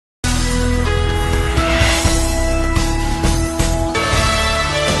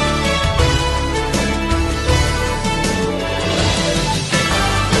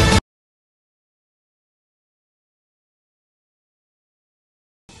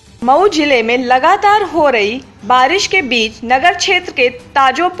मऊ जिले में लगातार हो रही बारिश के बीच नगर क्षेत्र के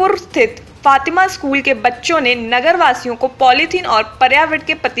ताजोपुर स्थित फातिमा स्कूल के बच्चों ने नगर वासियों को पॉलीथीन और पर्यावरण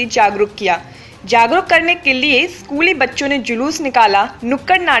के प्रति जागरूक किया। जागरूक करने के लिए स्कूली बच्चों ने जुलूस निकाला,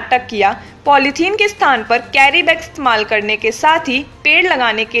 नुक्कड़ नाटक किया, पॉलीथीन के स्थान पर कैरी बैग इस्तेमाल करने के साथ ही पेड़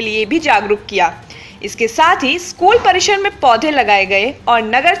लगाने के लिए भी जागरूक किया। इसके साथ ही स्कूल परिसर में पौधे लगाए गए और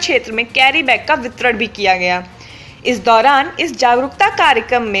नगर क्षेत्र में कैरी बैग का वितरण भी किया गया। इस दौरान इस जागरूकता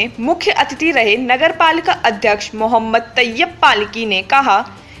कार्यक्रम में मुख्य अतिथि रहे नगर पालिका अध्यक्ष मोहम्मद तैयब पालिकी ने कहा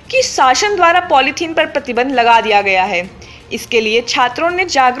कि शासन द्वारा पॉलीथीन पर प्रतिबंध लगा दिया गया है। इसके लिए छात्रों ने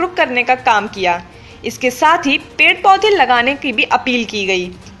जागरूक करने का काम किया। इसके साथ ही पेड़ पौधे लगाने की भी अपील की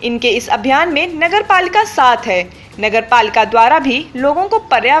गई। इनके इस अभियान में नगर पालिका साथ है। नगर पालिका द्वारा भी लोगों को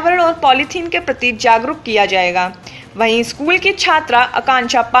पर्यावरण और पॉलीथीन के प्रति जागरूक किया जाएगा। वहीं स्कूल की छात्रा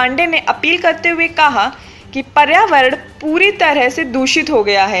आकांक्षा पांडे ने अपील करते हुए कहा कि पर्यावरण पूरी तरह से दूषित हो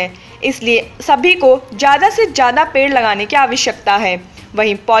गया है, इसलिए सभी को ज़्यादा से ज़्यादा पेड़ लगाने की आवश्यकता है।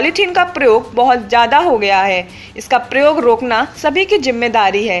 वहीं पॉलीथीन का प्रयोग बहुत ज़्यादा हो गया है, इसका प्रयोग रोकना सभी की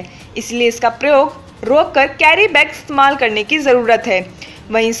जिम्मेदारी है, इसलिए इसका प्रयोग रोककर कैरी बैग इस्तेमाल करने की ज़रूरत है।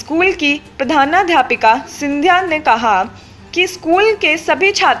 वहीं स्कूल की प्रधानाध्यापिका सिंधिया ने कहा कि स्कूल के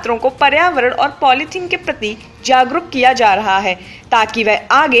सभी छात्रों को पर्यावरण और पॉलीथीन के प्रति जागरूक किया जा रहा है ताकि वह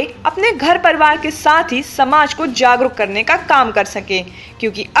आगे अपने घर परिवार के साथ ही समाज को जागरूक करने का काम कर सके,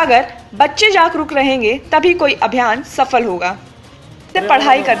 क्योंकि अगर बच्चे जागरूक रहेंगे तभी कोई अभियान सफल होगा।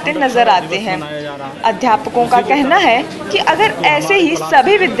 पढ़ाई करते नजर आते हैं। अध्यापकों का कहना है कि अगर ऐसे ही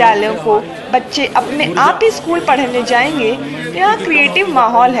सभी विद्यालयों को बच्चे अपने आप ही स्कूल पढ़ने जाएंगे तो यहाँ क्रिएटिव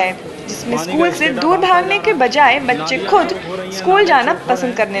माहौल है, जिसमें स्कूल से दूर भागने के बजाय बच्चे खुद स्कूल जाना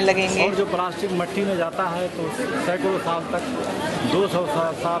पसंद करने लगेंगे। और जो प्लास्टिक मिट्टी में जाता है तो सैकड़ों साल तक, 200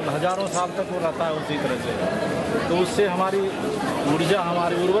 साल, हजारों साल तक वो रहता है उसी तरह से, तो उससे हमारी ऊर्जा,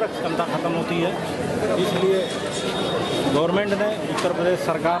 हमारी उर्वरक क्षमता खत्म होती है। इसलिए गवर्नमेंट ने, उत्तर प्रदेश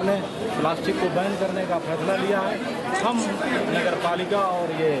सरकार ने प्लास्टिक को बैन करने का फैसला लिया है। हम नगर पालिका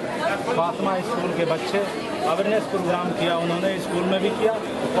और ये फातिमा स्कूल के बच्चे अवेयरनेस प्रोग्राम किया, उन्होंने स्कूल में भी किया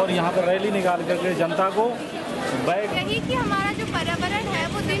और यहाँ पर रैली निकाल करके जनता को बैग यही कि हमारा जो पर्यावरण है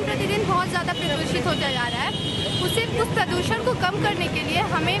वो दिन प्रतिदिन बहुत ज़्यादा प्रदूषित होता जा रहा है। उस प्रदूषण को कम करने के लिए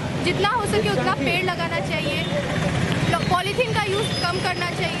हमें जितना हो सके उतना पेड़ लगाना चाहिए, पॉलीथीन का यूज़ कम करना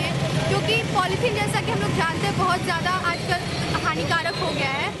चाहिए, क्योंकि पॉलीथीन जैसा कि हम लोग जानते हैं बहुत ज़्यादा आजकल हानिकारक हो गया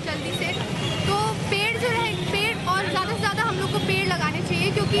है जल्दी से। तो पेड़ जो रहे, पेड़ और ज़्यादा से ज़्यादा हम लोग को पेड़ लगाने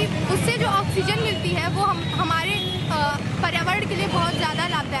चाहिए, क्योंकि उससे जो ऑक्सीजन मिलती है वो हमारे पर्यावरण के लिए बहुत ज़्यादा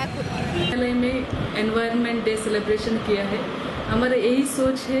लाभदायक होती है। विद्यालय में एनवायरनमेंट डे सेलिब्रेशन किया है। हमारा यही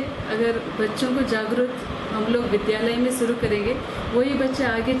सोच है, अगर बच्चों को जागरूक हम लोग विद्यालय में शुरू करेंगे, वही बच्चे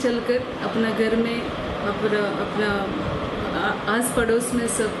आगे चलकर अपना घर में, अपना आस पड़ोस में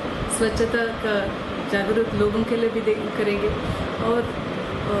सब स्वच्छता का जागरूक लोगों के लिए भी करेंगे। और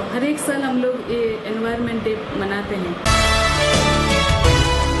हर एक साल हम लोग ये एनवायरनमेंट डे मनाते हैं।